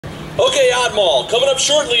Okay, Oddmall, coming up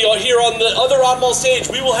shortly here on the other Oddmall stage,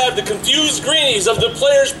 we will have the confused Greenies of the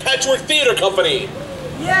Players Patchwork Theater Company.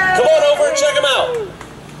 Yay! Come on over and check them out.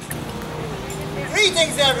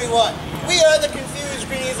 Greetings, everyone. We are the confused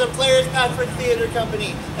Greenies of Players Patchwork Theater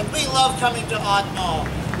Company, and we love coming to Oddmall.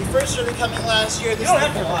 We first started coming last year. You don't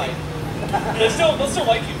have to lie. They'll still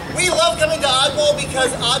like you. We love coming to Oddmall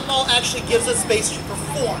because Oddmall actually gives us space to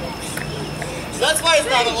perform. So that's why it's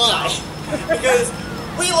not a lie. Because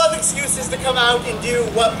we love excuses to come out and do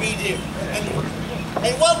what we do.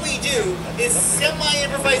 And what we do is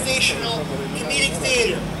semi-improvisational comedic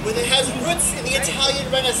theater, where it has roots in the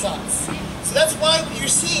Italian Renaissance. So that's why what you're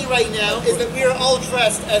seeing right now is that we are all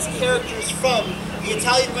dressed as characters from the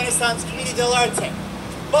Italian Renaissance commedia dell'arte.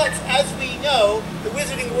 But as we know, the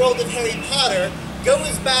wizarding world of Harry Potter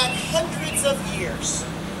goes back hundreds of years.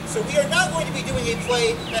 So we are not going to be doing a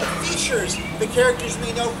play that features the characters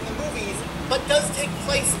we know from the movies, but does take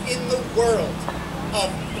place in the world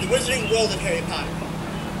of the wizarding world of Harry Potter.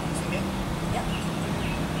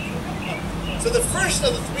 So the first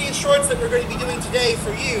of the 3 shorts that we're going to be doing today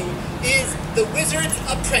for you is The Wizard's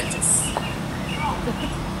Apprentice.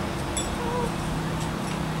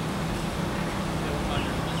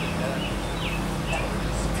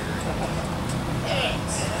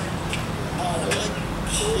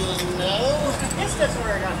 This doesn't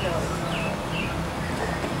work out though.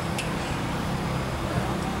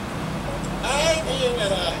 I being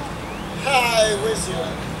at a high wizard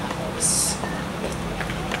house,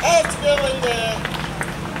 I have to go and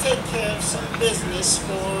take care of some business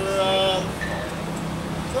for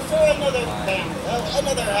another family,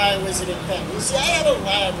 another high wizarding family. You see, I have a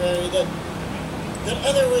library that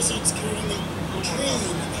other wizards can only dream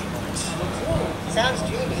about. Sounds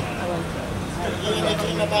dreamy. You only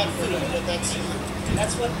dream about food, but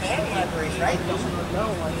That's what man libraries, right? No.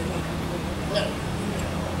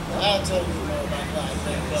 I'll tell you more about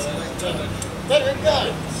libraries. But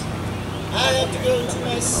regardless, I have to go to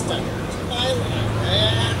my study, to my lab,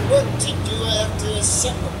 and work to do. I have to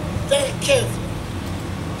assemble very carefully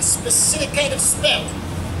a specific kind of spell.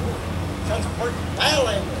 Sounds important. Well,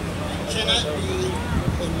 I cannot be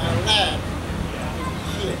in my lab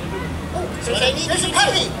here. Oh, So what I need there's to a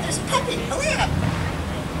puppy! There's a puppy! Oh yeah!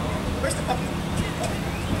 Where's the puppy?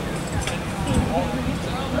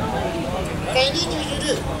 What I need you to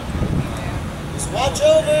do is watch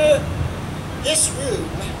over this room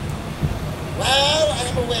while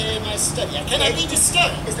I'm away in my study. I cannot be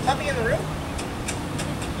disturbed. Is the puppy in the room?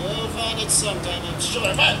 You'll find it sometime, I'm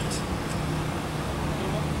sure, but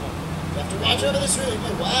you have to watch over this room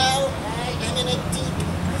while I am in a deep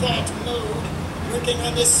thought mode working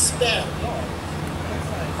on this spell.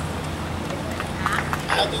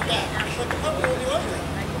 I'll be back. But the puppy will be over there.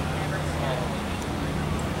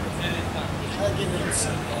 I'll give you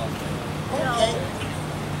some. Okay.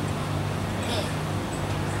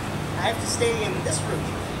 I have to stay in this room.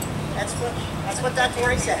 That's what Dr.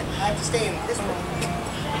 Ray said. I have to stay in this room.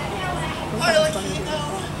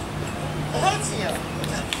 Horazio.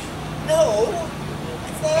 No.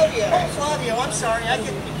 Flavio. Oh, Flavio, I'm sorry. I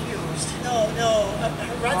get confused. No.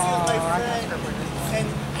 Horazio's my friend. And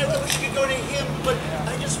I wish you could go to him, but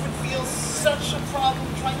I just would feel such a problem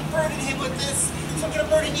trying to burden him with this. So I'm going to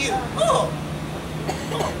burden you. Oh.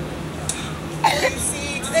 You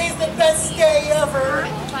see, today's the best day ever.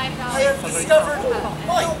 I have discovered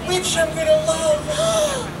a witch I'm going to love.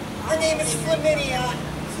 Her name is Flaminia.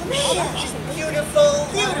 She's beautiful.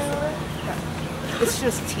 It's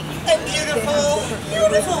just tea. And beautiful.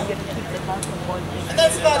 And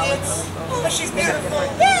that's about it. But she's beautiful.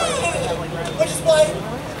 Which is why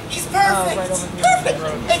she's perfect.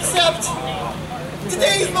 Except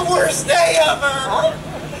today's the worst day ever.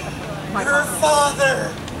 Her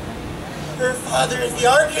father is the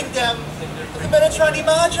Arcandem of the Menetrani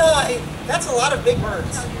Magi. That's a lot of big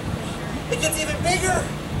words. It gets even bigger.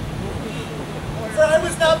 For I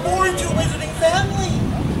was not born to a wizarding family.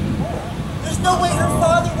 There's no way her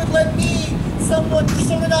father would let me, someone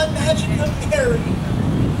persona non magica, marry.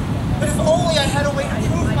 But if only I had a way to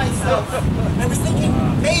prove myself. I was thinking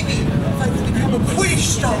maybe if I could become a Quidditch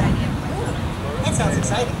star. That sounds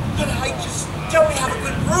exciting. But I just don't have a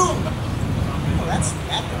good room. Oh, that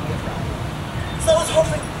could be a problem. So I was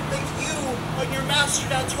hoping that you, on your Master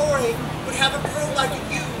Dottore, would have a broom I could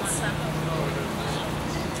use.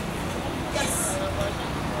 Yes.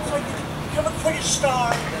 So I could become a Quidditch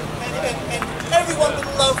star, and everyone would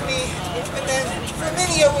love me, and then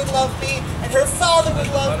Flaminia would love me, and her father would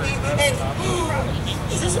love me, and...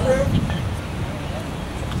 Is this a broom?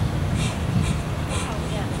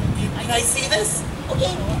 Can I see this?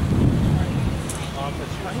 Okay.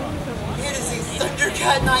 Here to see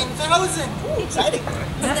Thundercat 9000. Ooh, exciting.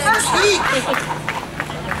 Isn't that cheap?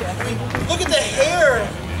 I mean, look at the hair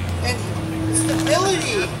and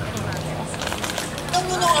stability. No,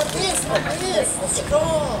 on this.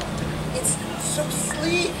 Strong. It's so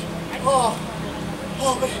sleek. Oh,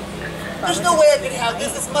 but there's no way I could have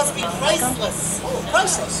this. This must be priceless. Oh,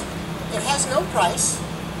 priceless. It has no price,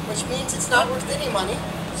 which means it's not worth any money,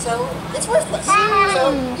 so it's worthless.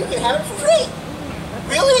 So you can have it for free.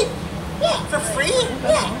 Really? Yeah, for free?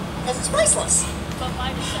 Yeah, because it's priceless.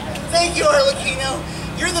 Thank you, Arlecchino.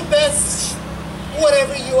 You're the best,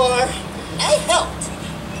 whatever you are. I helped.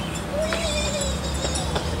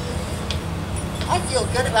 I feel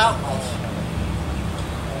good about life.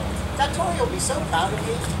 Dottore will be so proud of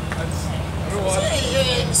me.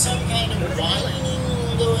 Hearing some kind of whining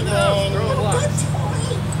going on.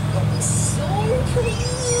 Dottore will be so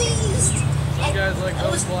pleased. You guys like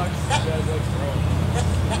those blocks? You guys like throwing.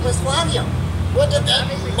 That was Flavio. What did that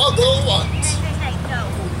muggle want? No,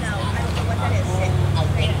 I don't know what that is.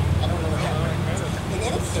 I don't know what that is. In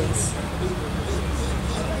any case,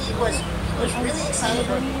 he was really excited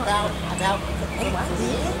about He's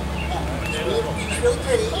really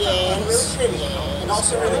pretty, and really pretty, and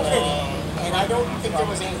also really pretty. And I don't think there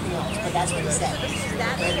was anything else, but that's what he said. But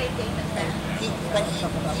he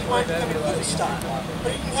wanted to become a movie star,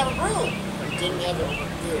 but he didn't have a broom. He didn't have a broom.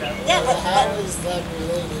 Yeah, but how is that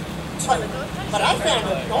related? But I found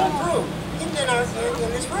an old broom in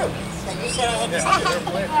this room that you said I had to see.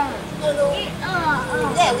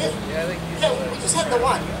 Yeah, we just had the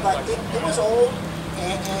one, but it was old.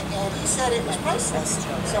 And he said it was priceless,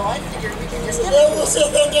 so I figured we could just get it. There was a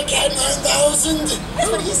Thundercat 9000. That's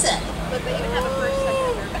what he said. But you would have a first,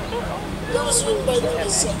 second, That was written by the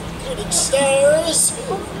Critics Stars.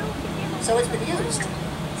 So it's been used.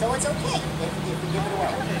 So it's okay if we give it away.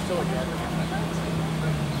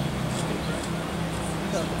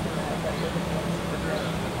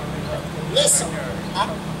 Listen,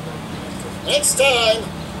 next time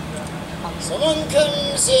someone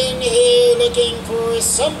comes in here looking for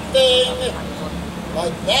something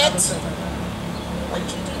like that, what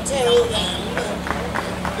you can tell them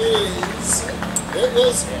is it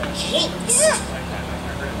was jinxed.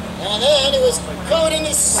 And then it was caught in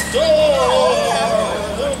a storm.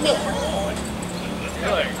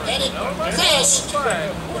 And it crashed.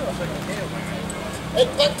 It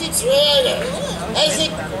bucked its rider as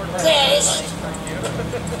it crashed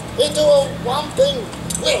into a whomping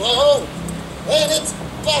willow, and its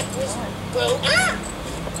back was broke,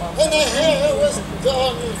 and the hair was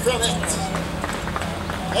gone from it.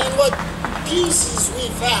 And what pieces we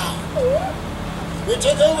found, we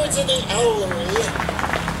took over to the owlery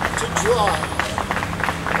to draw.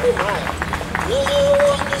 Oh my, you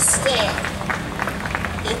understand?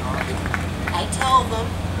 I tell them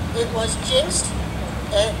it was jinxed,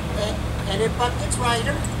 and it bucked its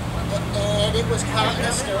rider, and it was caught in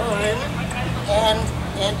a storm, and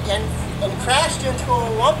crashed into a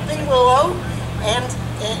whomping willow, and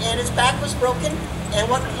its back was broken, and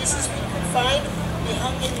what pieces we could find, we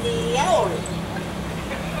hung in the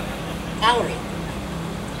owlery.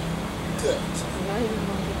 Good.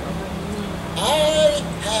 I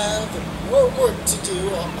have more work to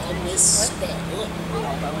do on this spell.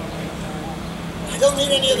 I don't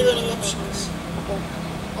need any other interruptions.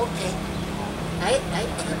 Okay. I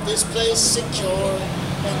keep this place secure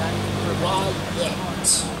and quiet.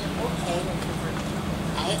 Okay.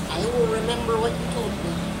 I will remember what you told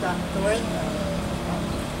me, Dr.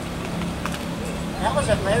 That was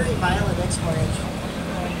a very violent exploration.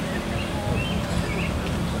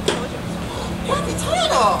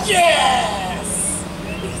 Capitano! Yes!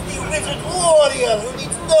 He's the wizard warrior who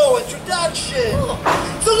needs no introduction.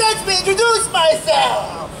 So let me introduce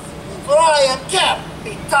myself. For I am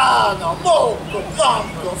Capitano Molto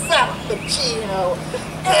Blanco Frappuccino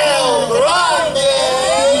El Grande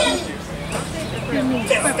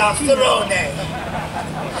Testosterone.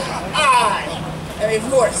 I am, of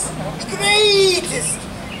course, the greatest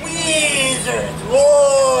wizard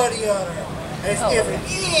warrior has ever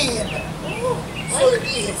been. So it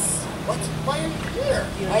is. What? Why are you here?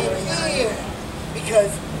 I am here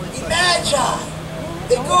because the Magi,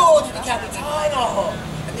 they go to the Capitano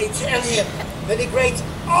and they tell him that a great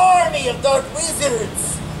army of dark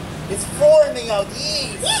wizards is forming out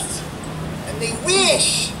east. And they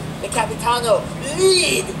wish the Capitano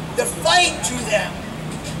lead the fight to them.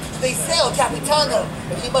 They tell Capitano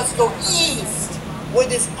that he must go east where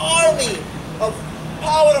this army of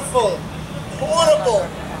powerful, horrible,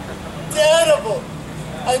 terrible,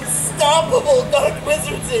 unstoppable dark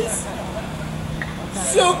wizards is.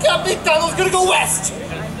 So Capitano's gonna go west.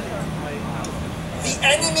 The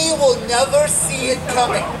enemy will never see it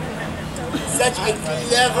coming. Such a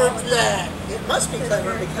clever plan. It must be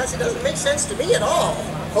clever because it doesn't make sense to me at all.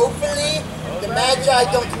 Hopefully, the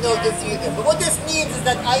Magi don't know this either. But what this means is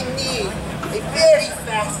that I need a very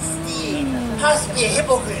fast steed. Possibly a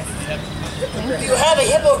hippogriff. Do you have a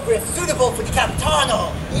hippogriff suitable for the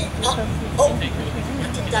Capitano? What did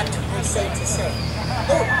Dr. say to say?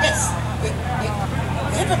 Oh, yes.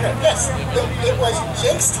 Hippogriff, yes. It was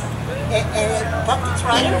jinxed and it bumped its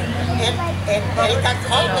rider and it got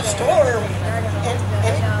caught in the storm and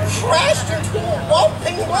it crashed into a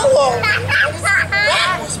whopping willow and his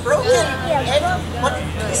back was broken and what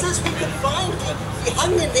he says we could find, he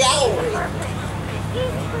hung in the owlery.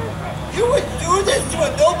 You would do this to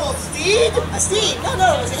a noble steed? A steed? No,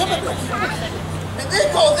 it was a hippogriff. And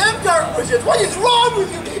they call them dark wizards. What is wrong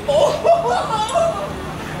with you people?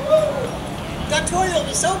 Doctorio will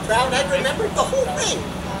be so proud I remembered the whole thing.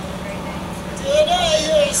 Did I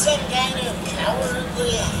hear some kind of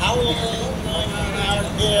cowardly howling going on out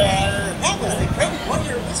there? That was the great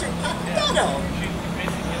warrior wizard Capitano.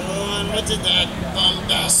 Oh, and what did that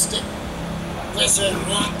bombastic wizard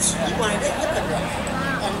want? He wanted a hippogriff.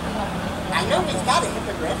 And I know he's got a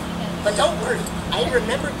hippogriff, but don't worry, I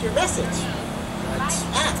remembered your message.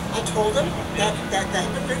 I told him that the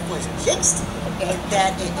hippogriff was jinxed, and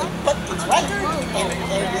that it bucked its rider, and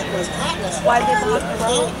it was caught in a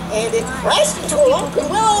storm, and it crashed into a open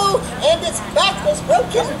willow, and its back was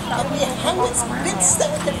broken, and we hung its bits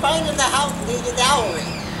that we could find in the house, the owlery.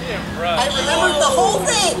 I remembered the whole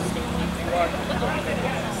thing.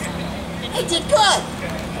 I did good.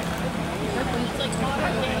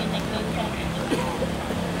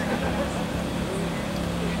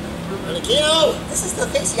 Aquino, this is the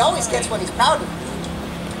face he always gets when he's proud of me.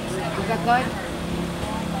 Is that good?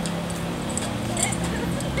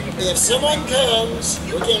 if someone comes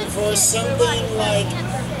looking for something like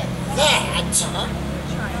that,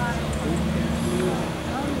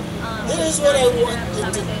 here's what I want you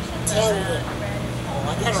to tell them.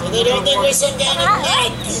 So they don't think we're some kind of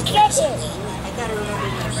mad people or something. I gotta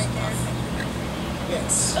remember this.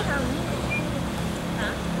 Yes.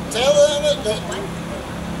 Tell them that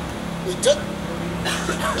we took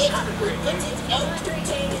it out to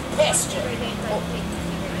pasture.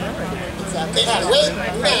 It went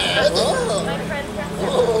mad,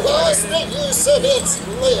 lost the use of its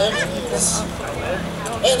limbs,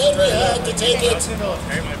 and then we had to take it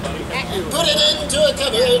and put it into a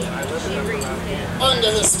cupboard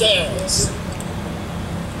under the stairs.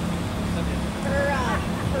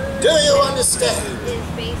 Do you understand?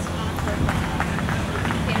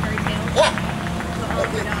 Yeah.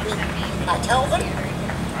 I tell them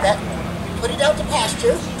that we put it out to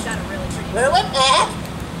pasture, where it went mad,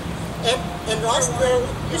 and lost the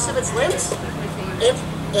use of its limbs,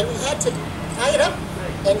 and we had to tie it up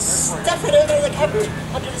and stuff it under the cupboard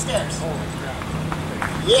under the stairs.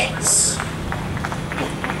 Yes.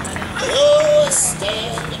 You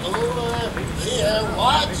stand over here,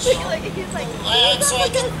 watch the lad so I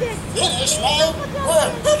can finish my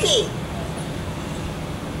work. Cookie!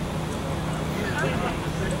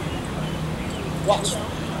 Watch.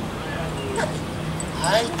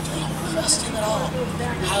 I don't trust him at all.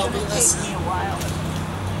 I'll be listening.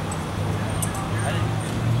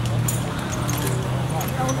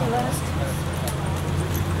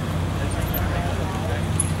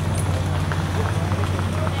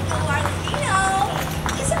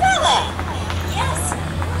 Isabella! Yes,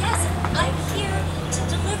 I'm here to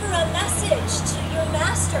deliver a message to your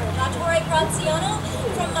master, Dottore Graziano,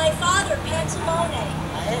 from my father, Pantalone.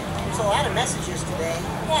 There's a lot of messages today.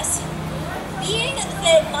 Yes, being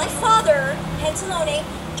that my father, Pantalone,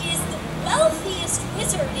 is the wealthiest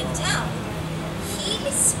wizard in town, he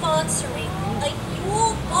is sponsoring a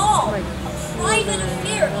Yule Ball, a private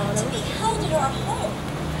affair to be held in our home.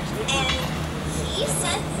 And he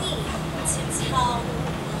sent me to tell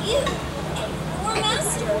you and your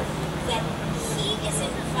master that he is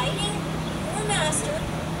inviting your master,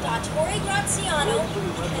 Dottore Graziano,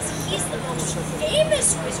 because he's the most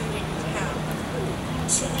famous wizard in town,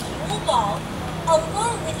 to the Yule Ball,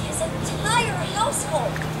 along with his entire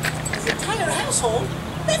household. His entire household?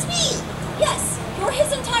 That's me! Yes, you're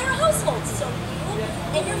his entire household, so you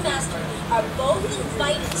and your master are both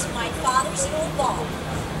invited to my father's Yule Ball.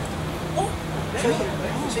 Oh,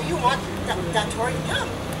 so you want Dottore to come?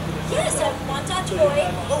 Yes, I want Dottore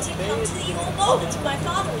to come to the Yule Ball to my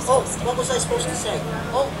father's house. What was I supposed to say?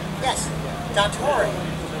 Oh, yes, Dottore.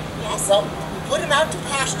 Yes? Well, put him out to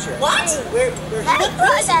pasture. What? Where he went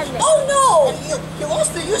crazy. Oh no! And he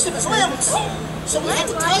lost the use of his limbs. So we had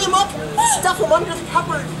to tie him up, stuff him under the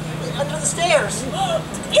cupboard, under the stairs.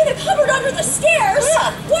 In a cupboard under the stairs?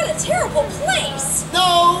 Yeah. What a terrible place.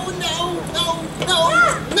 No, no, no, no,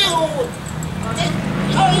 no.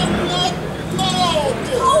 I am not mad.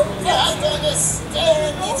 Oh, I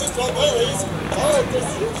understand. This is what there is.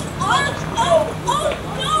 oh,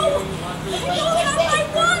 no. I don't have my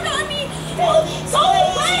wand on me. Oh, go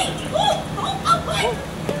away.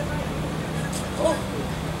 Oh,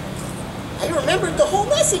 I remembered the whole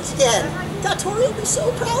message again. Tori will be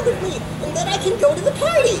so proud of me, and then I can go to the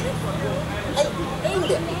party. I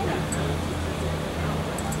named it.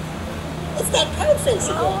 It's that proud face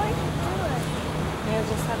again.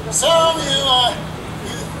 So you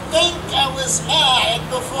think I was mad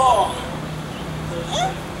before?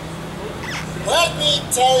 Huh? Let me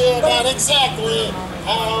tell you about exactly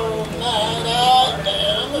how mad I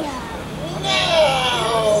am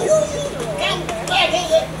now. Come back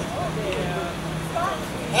here.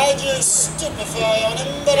 I just stupefy on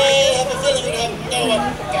him, but I have a feeling you have no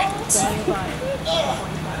effect.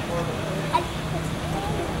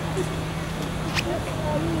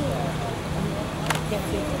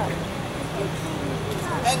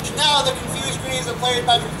 And now the Confused Greenies of Players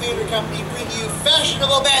Patchwork Theater Company bring you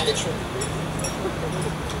Fashinonable Banditry.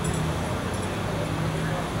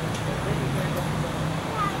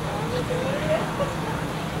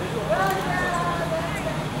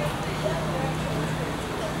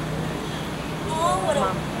 Oh, what a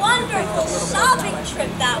wonderful shopping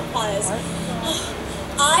trip that was.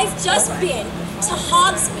 I've just been to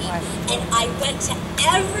Hogsmeade, and I went to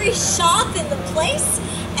every shop in the place,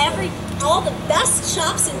 all the best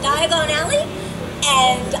shops in Diagon Alley,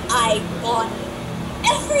 and I bought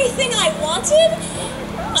everything I wanted.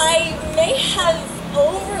 I may have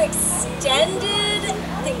overextended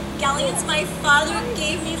the galleons my father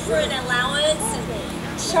gave me for an allowance and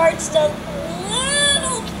charged a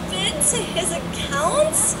little bit to his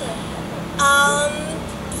accounts.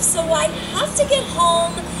 So I have to get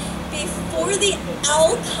home before the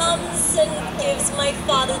owl comes and gives my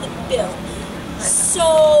father the bill. So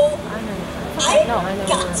I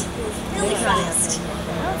got to move really fast.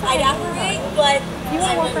 I'd operate, but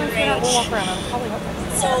I'm enraged.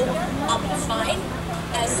 So I'll be fine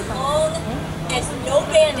as long as no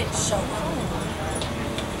bandits show up.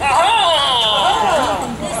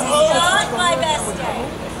 This is not my best day.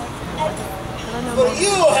 For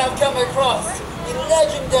you have come across the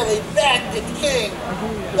legendary bandit king,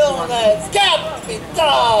 known as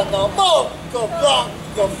Capitano Moco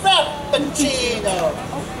Blanco Frappuccino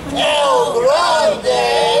El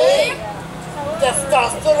Grande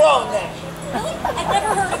Testosterone. Really? I've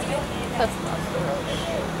never heard of you.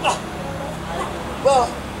 Well,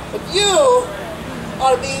 but you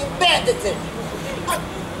are being bandited.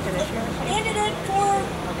 Bandited for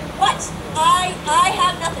what? I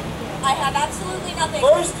have nothing. I have absolutely nothing.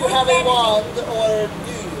 First you have a wand, or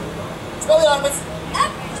do you? Spell the honest.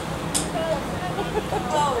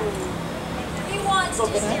 Oh. 3 wands to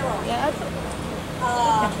 0.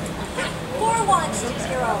 4 wands to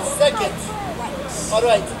 0. Second. Right.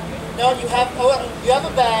 Alright. Now you have a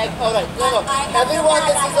bag. Alright. No. Everyone,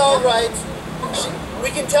 this is alright. We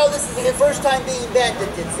can tell this is her first time being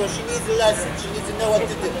bandited, so she needs a lesson. She needs to know what to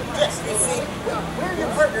do. Yes, you see, we're your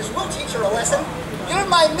partners. We'll teach her a lesson. You're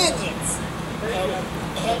my minions.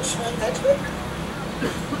 Henchmen?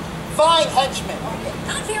 Fine henchmen.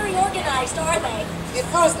 Not very organized, are they? The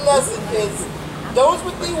first lesson is, those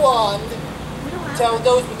with the wand tell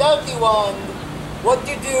those without the wand what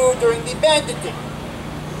to do during the banditing.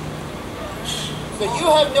 So you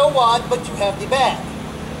have no wand, but you have the bag.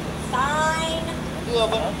 Fine.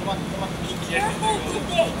 Come on. Be careful with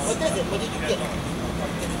this. What is it? What did you get?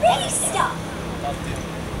 Pretty stuff.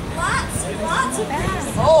 Lots of things.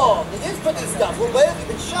 Oh, it is pretty stuff. Well, where have you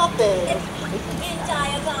been shopping? In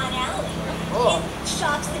Diagon Alley. Oh. In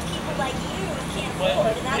shops that people like you can't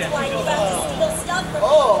afford, and that's why you have to steal stuff from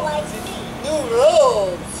Oh. people like me. New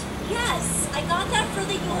robes. Yes, I got that for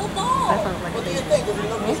the Yule Ball. What do you think? Does it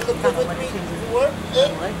look good with me? Does it work?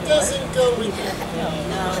 It doesn't go with me.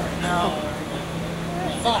 No.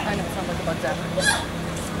 Fine. I know, it sounds like a bug zapper.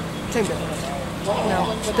 Same thing.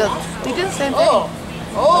 No, it doesn't. He did the same thing.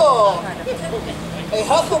 Oh! A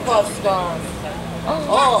Hufflepuff scarf.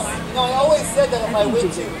 Oh, you know, I always said that if I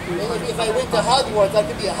went to Hogwarts, I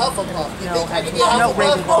could be a Hufflepuff. Do you think I could be a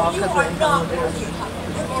Hufflepuff? Ravenclaw, You are not worthy of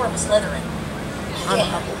Hufflepuff. You're more of a Slytherin. I'm a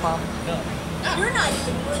Hufflepuff. You're not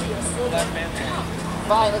even worthy of Slytherin.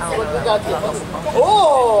 Fine, let's see what we got here.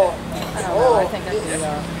 Oh! I think that's the,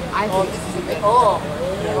 This is a bit, oh!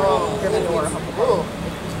 Gryffindor Hufflepuff.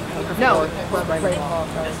 No,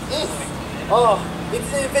 Ravenclaw, sorry. Oh,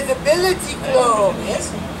 it's an invisibility cloak.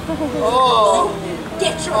 Yes. Oh,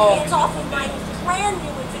 Get your hands off of my brand new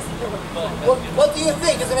invisibility cloak. What do you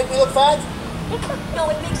think? Does it make me look fat? No,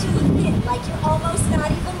 it makes you look thin, like you're almost not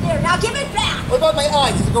even there. Now give it back! What about my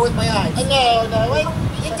eyes? Does it go with my eyes? No,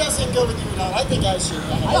 it doesn't go with you at all. I think I see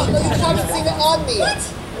that. No, you haven't seen it on me yet.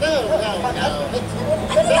 No.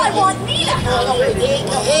 I think I want me to have it.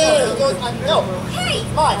 It goes on. No. Hey!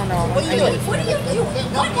 Mine. What are you doing? What are you doing?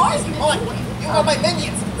 What are you Mine. You are my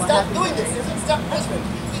minions. Stop doing this. Stop whispering.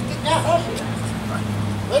 Now.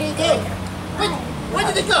 What do you do? Where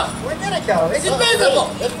did it go? Where did it go? It's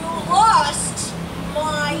invisible. You lost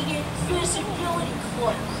my invisibility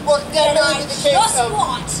cloak. Well, that And I really is the case just of...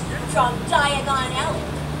 bought from Diagon Alley.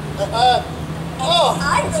 Oh.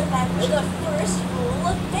 I remember the first rule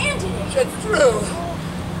of banditry. It's true.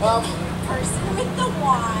 Person with the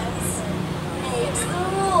wands makes the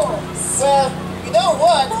rules. Well, you know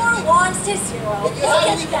what? 4 wands to 0. If you have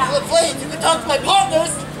any to the plate, you can talk to my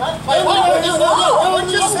partners. My partners. No,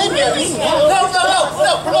 just sit here. No.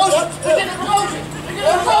 Promotion. We're getting promotion.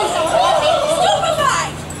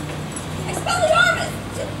 Stupefied! Expelliarmus!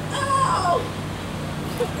 Oh!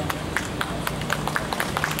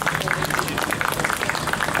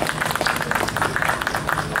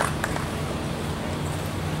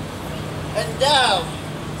 And now,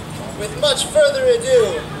 with much further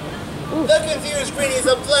ado, the Confused Greenies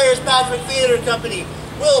of Players Patchwork Theater Company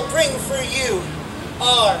will bring for you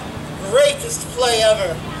our greatest play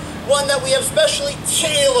ever. One that we have specially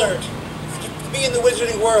tailored to be in the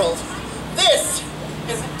wizarding world. This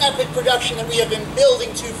is an epic production that we have been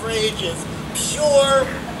building to for ages. Pure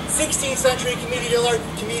 16th century commedia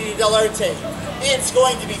dell'arte. It's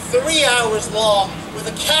going to be 3 hours long with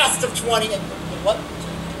a cast of 20 and what?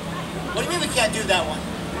 What do you mean we can't do that one?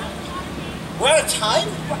 We're out of time?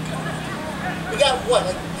 We got what,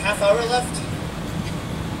 like half hour left?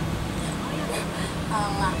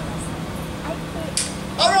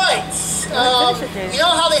 Alright! You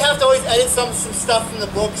know how they have to always edit some stuff from the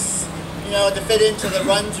books, you know, to fit into the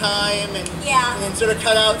runtime and then sort of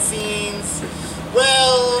cut out scenes?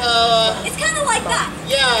 Well, It's kind of like that.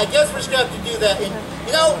 yeah, I guess we're just gonna have to do that. And,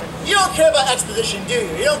 you know, you don't care about exposition, do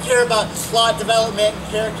you? You don't care about plot development and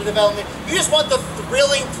character development. You just want the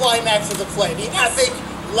thrilling climax of the play, the epic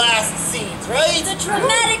last scenes, right? The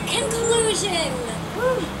dramatic conclusion.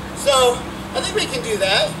 So, I think we can do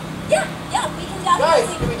that. Yeah, we can Guys,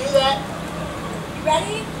 definitely. can we do that? You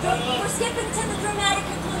ready? We're skipping to the dramatic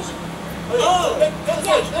conclusion. Oh!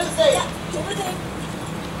 Let's say. Yeah, do the thing.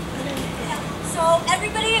 So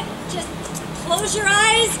everybody, just close your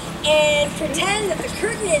eyes and pretend that the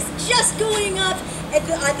curtain is just going up at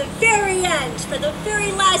the very end, for the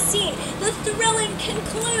very last scene, the thrilling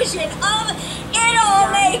conclusion of It All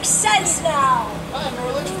Makes Sense Now. Hi,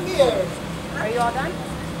 Merlin, here. Are you all done?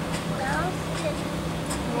 No.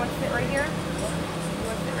 You want to sit right here? You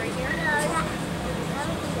want to sit right here?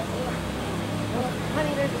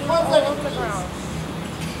 Honey, there's beans all over the ground.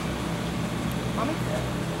 Mommy?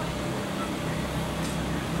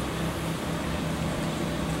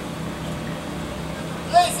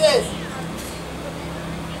 Places!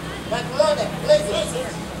 Macaroni, places!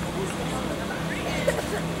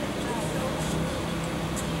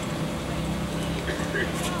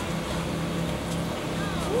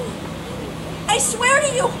 I swear to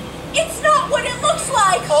you, it's not what it looks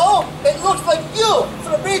like. Oh, it looks like you,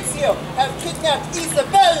 Fabrizio, have kidnapped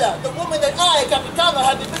Isabella, the woman that I, Capitano,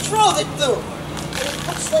 have been betrothed to. And it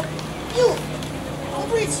looks like you,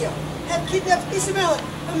 Fabrizio, have kidnapped Isabella,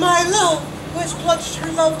 my love, who has pledged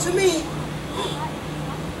her love to me.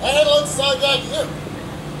 And it looks like you,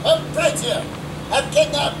 Apprentice, have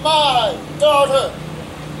kidnapped my daughter,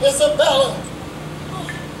 Isabella.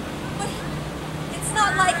 But it's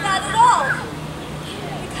not like that at all.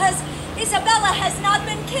 Because Isabella has not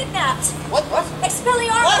been kidnapped. What?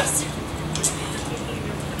 Expelliarmus!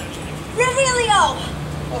 Revelio!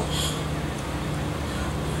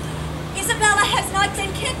 Isabella has not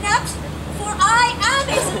been kidnapped, for I am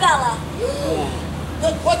Isabella.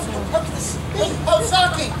 What's this? Oh,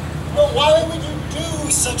 Saki! But why would you do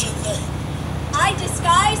such a thing? I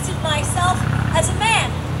disguised myself as a man,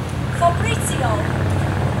 Fabrizio.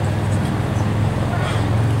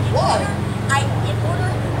 Why? In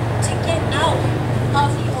order to get out of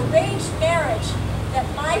the arranged marriage that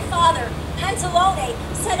my father, Pantalone,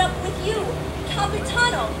 set up with you,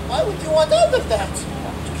 Capitano. Why would you want out of that?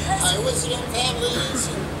 Because I was in families.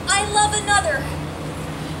 I love another,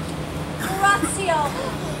 Orazio.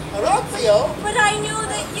 Orazio? But I knew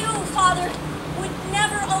that you, Father, would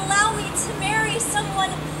never allow me to marry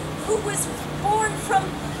someone who was born from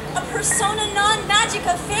a persona non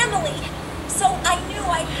magica family. So I knew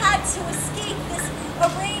I had to escape this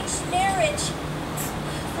arranged marriage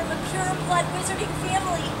a pure-blood wizarding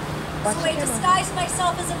family, so I disguised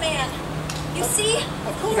myself as a man. You see?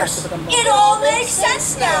 Of course. It all makes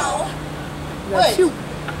sense now. Wait. Keep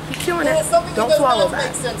chewing There it. is something Don't that does swallow not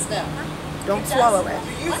make that. sense now. Don't swallow it.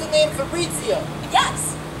 You use the name Fabrizio.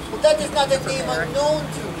 Yes. Well, that is not a name unknown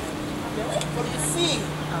to me. Really? Well, you see,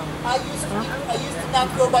 I used to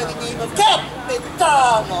not go by the name of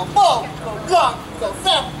Capitano Moco Blanco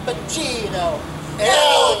Frappuccino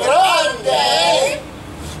El Grande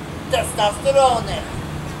Testosterone.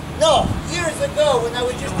 No, years ago when I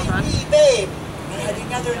was just a wee babe, I had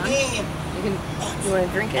another name. You want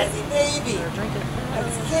to drink it? As a baby, Drink it. I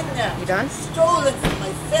was kidnapped. You done? Stolen from my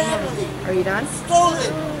family. Are you done? Stolen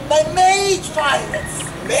by mage pirates.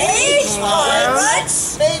 Mage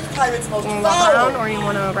pirates? Mage pirates most You want to walk around foul. or you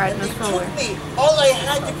want to ride in They the stroller? took me. All I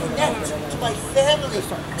had to connect to my family,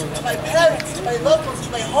 to my parents, to my loved ones,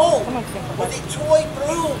 to my home, was a toy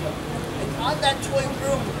broom. And on that toy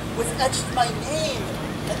broom was etched my name.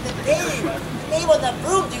 And the name on that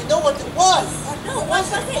broom, do you know what it was? No, what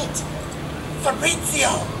was it? Fabrizio.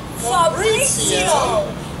 Fabrizio.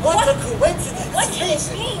 What a coincidence. What can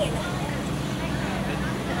it mean?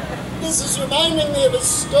 This is reminding me of a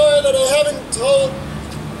story that I haven't told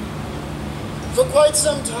for quite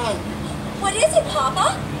some time. What is it,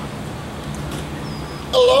 Papa?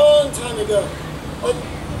 A long time ago. But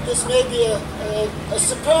this may be a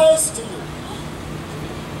surprise to you.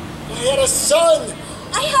 I had a son.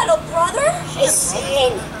 I had a brother? A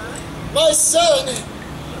son. My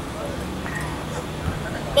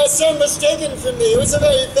son was taken from me. It was a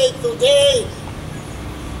very fateful day.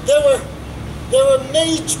 There were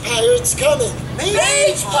mage pirates coming.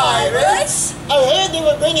 Mage pirates? I heard they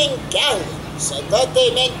were bringing gallons. I thought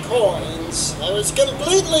they meant coins. I was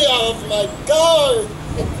completely off my guard.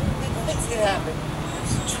 Things can happen.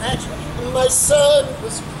 It's tragic. My son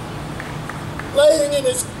was laying in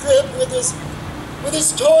his crib with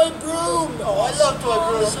his toy broom. Oh, I love toy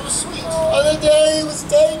brooms. So sweet. On the day he was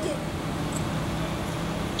taken.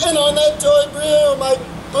 And on that toy broom, I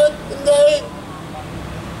put the name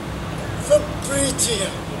Fabrizio.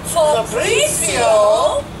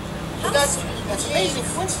 Fabrizio? That's amazing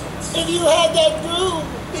coincidence. If you had that broom,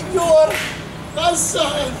 my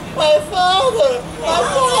son, My father, my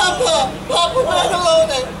Papa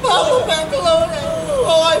Pantalone.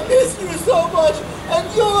 Oh, I miss you so much. And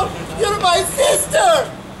you're my sister.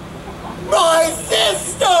 My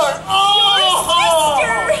sister. Oh,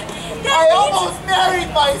 Sister! I almost married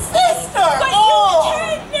my sister. But you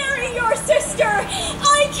can't marry your sister!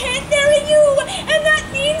 I can't marry you! And that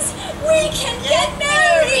means we can get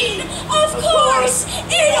married! Of course!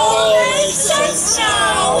 It all makes sense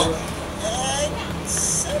now!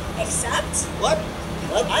 Except? What?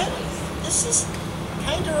 This is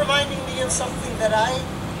kind of reminding me of something that I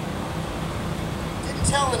didn't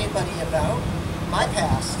tell anybody about. My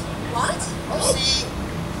past. What? You see,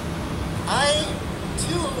 I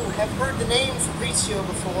too have heard the name Fabrizio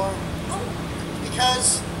before.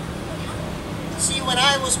 Because, see, when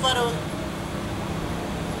I was but a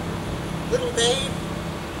little babe,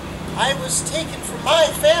 I was taken from my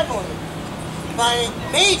family by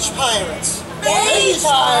mage pirates. Mage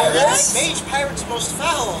pirates? Mage pirates most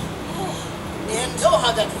foul. And know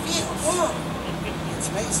how that feels. it's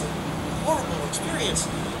amazing. Horrible experience.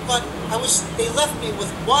 But they left me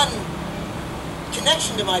with one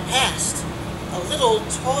connection to my past. A little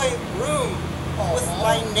toy room with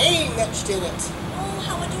my name etched in it. Oh,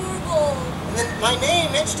 how adorable! And then my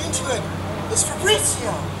name etched into it is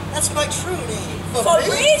Fabrizio. That's my true name.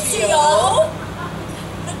 Fabrizio?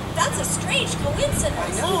 That's a strange coincidence.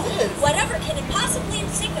 I know. Whatever can it possibly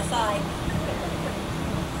signify?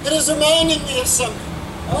 it is reminding me of something.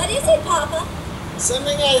 What is it, Papa?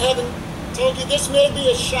 Something I haven't told you. This may be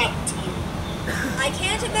a shock to you. I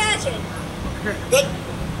can't imagine. But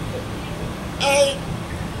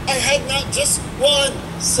I had not just one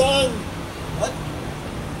son. What?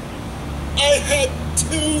 I had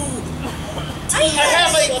two. I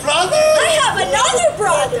have a brother? I have another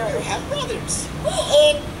brother. You have brothers.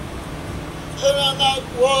 And on that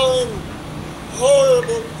one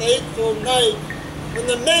horrible, fateful night, when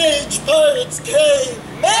the mage pirates came.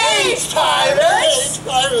 Mage pirates? Mage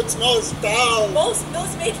pirates most foul.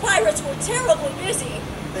 Those mage pirates were terribly busy.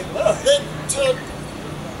 They took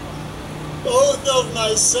both of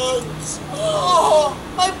my sons. Oh,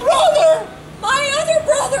 my brother. My other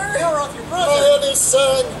brother. Your other My brother. other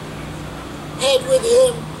son had with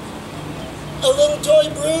him a little toy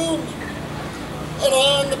broom, and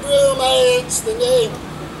on the broom I etched the name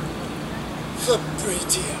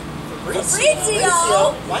Fabrizio.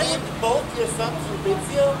 Fabrizio. Why named both your sons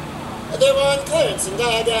Fabrizio? They were on clearance in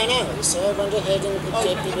Diagon Alley, so I went ahead and picked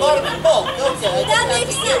up the bought them in bulk. Okay. That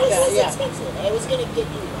makes sense. Yeah. Expensive. I was gonna get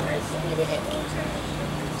you one. I never had one.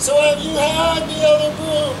 So have you had the other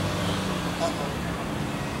broom?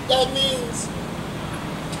 That means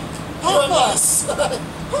you're my son.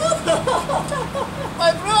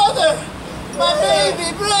 My brother! My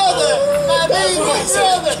baby brother! My baby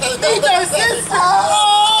brother! Meet our sister!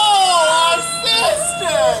 Oh, our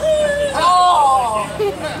sister! Oh!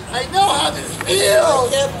 I know how this feels! I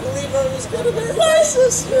can't believe I was gonna marry my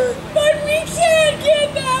sister. But we can't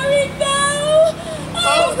get married now!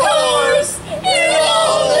 Of course! It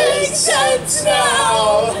all makes sense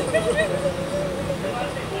now!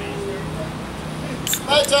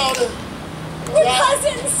 My daughter, We're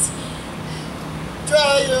cousins!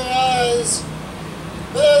 dry your eyes.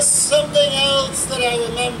 There's something else that I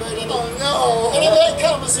remembered, and Oh it may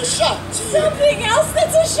come as a shock to you. Something else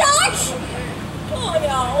that's a shock? Oh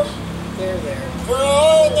no. For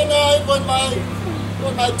on the night when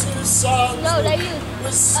my two sons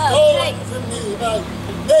were stolen from me by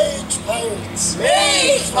mage pirates.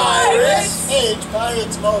 Mage pirates? Mage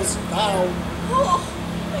pirates most foul. Oh,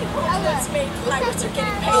 I hope those mage pirates are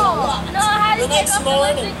getting paid a lot. No, I had to The take next off the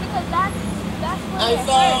morning, lipstick because that's what I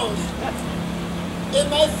found in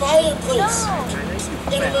my fireplace,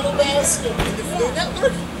 in a little basket, The Flu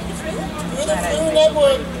Network? with a Flu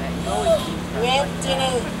Network, wrapped in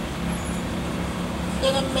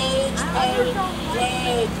a mage pirate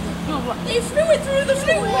flag. They threw it through the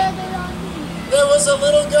freeway. There was a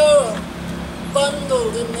little girl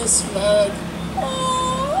bundled in this flag.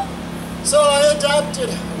 Oh, So I adopted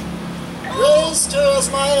her, raised her as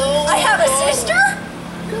my own. I have a daughter. sister?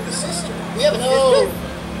 You have a sister. We have a No,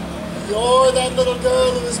 you're that little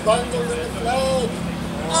girl who was bundled in the flag.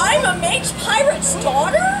 I'm a mage pirate's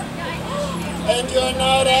daughter? And you're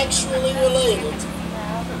not actually related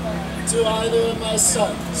to either of my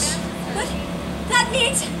sons. But that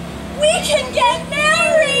means we can get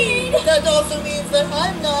married! But that also means that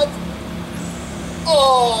I'm not.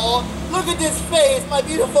 Oh, look at this face, my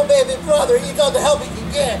beautiful baby brother. He needs all the help he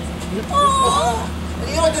can get. Oh, And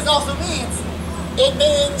you know what this also means? It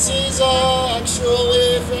means he's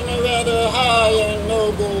actually from a rather high and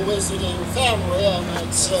noble wizarding family, I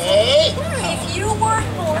might say. if you were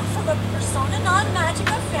born from a persona non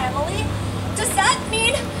magica family, does that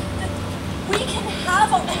mean that we can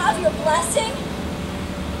have your blessing?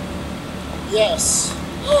 Yes.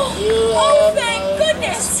 Oh, thank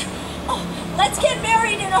goodness! Oh, let's get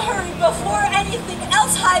married in a hurry before anything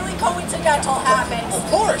else highly coincidental happens. Of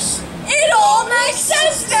course. It all makes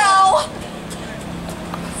sense now!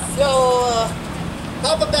 So,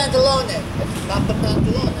 Papa Pantalone. Papa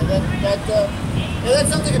Pantalone. That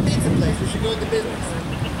sounds like a pizza place. We should go into business.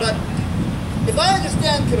 But if I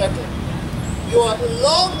understand correctly, your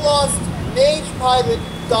long-lost mage pirate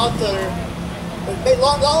daughter,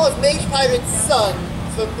 long-lost mage pirate son,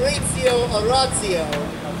 Fabrizio Orazio,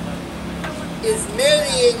 is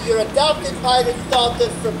marrying your adopted pirate daughter,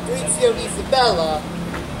 Fabrizio Isabella.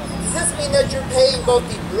 Does this mean that you're paying both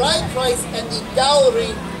the bride price and the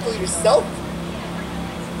dowry to yourself?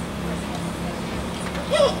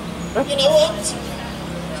 Yeah. You know what?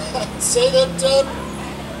 I'd say that,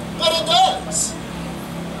 but it does.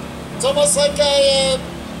 It's almost like I,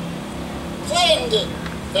 planned it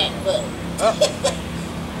that way.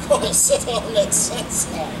 Of course, it all makes sense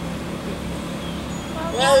now.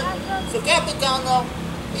 Well, so Capitano,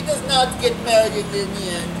 he does not get married in the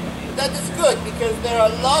end. But that is good because there are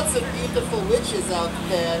lots of beautiful witches out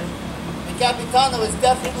there. And Capitano is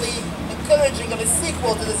definitely encouraging of a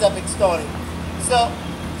sequel to this epic story. So,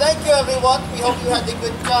 thank you everyone. We hope you had a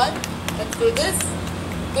good time. And for this,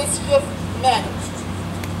 Mischief managed.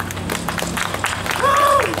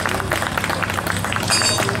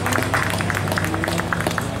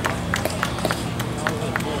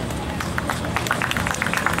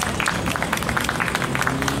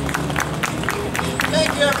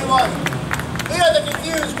 Thank you everyone. We are the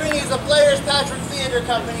Confused Greenies, a Players Patchwork Theater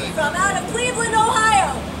Company. From out of Cleveland,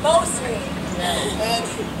 Ohio, mostly.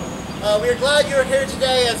 And we're glad you're here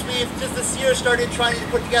today as we've just this year started trying to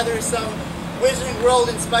put together some Wizarding World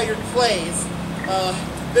inspired plays.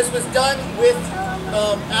 This was done with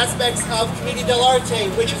aspects of commedia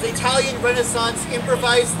dell'arte, which is Italian Renaissance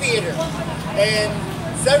improvised theater. And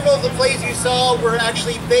several of the plays you saw were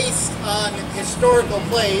actually based on historical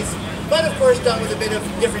plays, but of course done with a bit of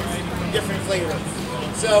different flavor.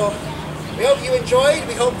 So we hope you enjoyed.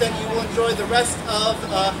 We hope that you will enjoy the rest of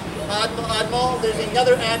Oddmall. There's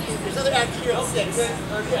another act here at 6.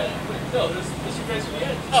 No, there's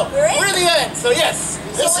Oh, We're in? we're the end, so yes.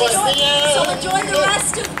 This was the end. So enjoy the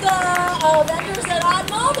rest of the vendors at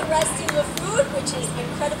Oddmall, the rest of the food, which is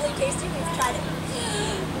incredibly tasty. We've tried it.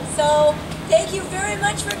 So thank you very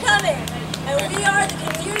much for coming. And we are the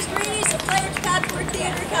Confused Greenies of Players Patchwork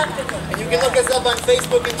Theater Company. And you can look us up on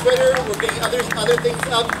Facebook and Twitter. We're getting other things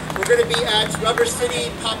up. We're going to be at Rubber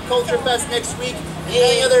City Pop Culture Fest next week, and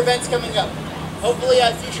many other events coming up. Hopefully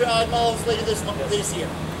at future Oddmalls later this year.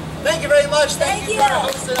 Thank you very much. Thank you for our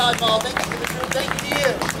host at Oddmall. Thank you for the crew. Thank you to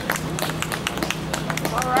you.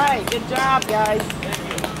 All right, good job, guys.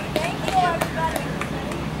 Thank you, everybody.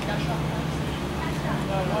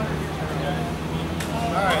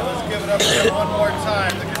 All right, let's give it up again one more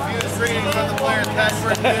time. The Confused Greenies from the Players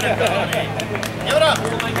Patchwork Theater Company. Give it up.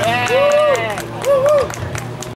 Yeah. Woo-hoo.